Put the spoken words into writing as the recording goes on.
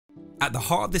At the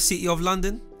heart of the City of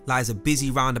London lies a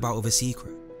busy roundabout with a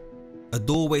secret, a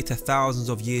doorway to thousands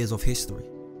of years of history.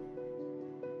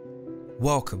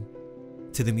 Welcome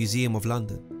to the Museum of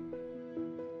London.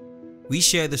 We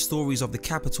share the stories of the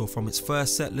capital from its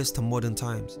first settlers to modern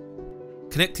times,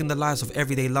 connecting the lives of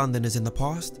everyday Londoners in the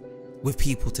past with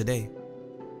people today.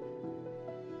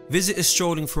 Visitors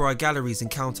strolling through our galleries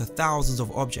encounter thousands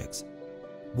of objects,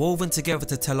 woven together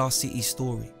to tell our city's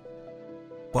story.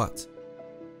 But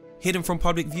hidden from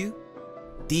public view,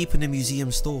 deep in the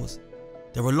museum stores,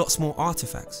 there are lots more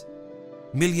artifacts,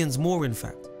 millions more in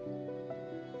fact.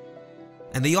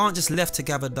 And they aren't just left to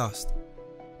gather dust,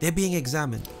 they're being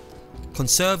examined,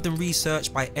 conserved and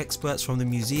researched by experts from the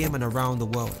museum and around the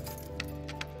world.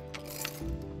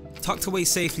 Tucked away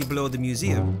safely below the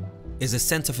museum is a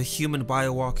Centre for Human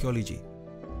Bioarchaeology,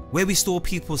 where we store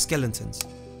people's skeletons.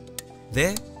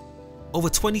 There, over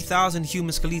 20,000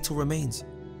 human skeletal remains,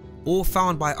 all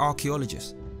found by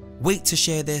archaeologists, wait to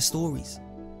share their stories.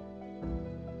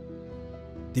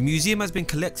 The museum has been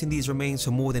collecting these remains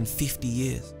for more than 50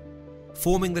 years,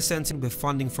 forming the centre with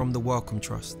funding from the Wellcome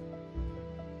Trust.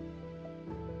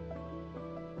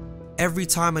 Every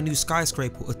time a new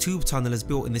skyscraper or tube tunnel is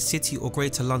built in the City or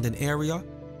Greater London area,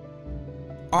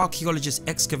 archaeologists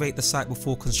excavate the site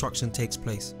before construction takes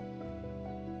place.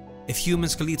 If human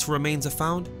skeletal remains are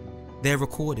found, they're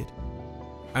recorded,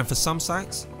 and for some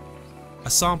sites, a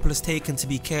sample is taken to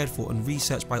be cared for and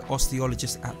researched by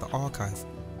osteologists at the archive.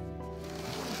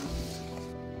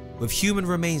 With human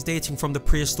remains dating from the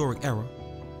prehistoric era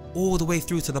all the way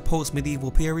through to the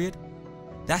post-medieval period,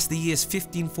 that's the years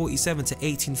 1547 to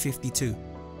 1852.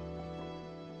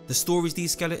 The stories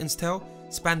these skeletons tell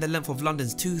span the length of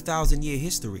London's 2,000-year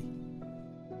history.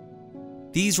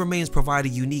 These remains provide a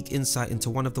unique insight into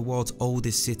one of the world's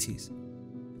oldest cities,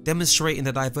 demonstrating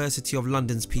the diversity of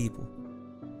London's people.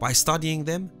 By studying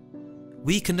them,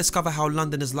 we can discover how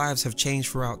Londoners' lives have changed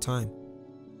throughout time.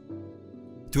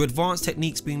 Through advanced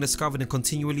techniques being discovered and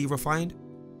continually refined,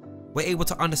 we're able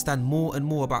to understand more and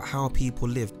more about how people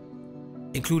lived,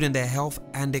 including their health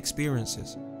and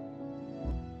experiences.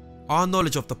 Our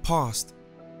knowledge of the past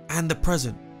and the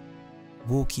present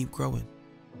will keep growing.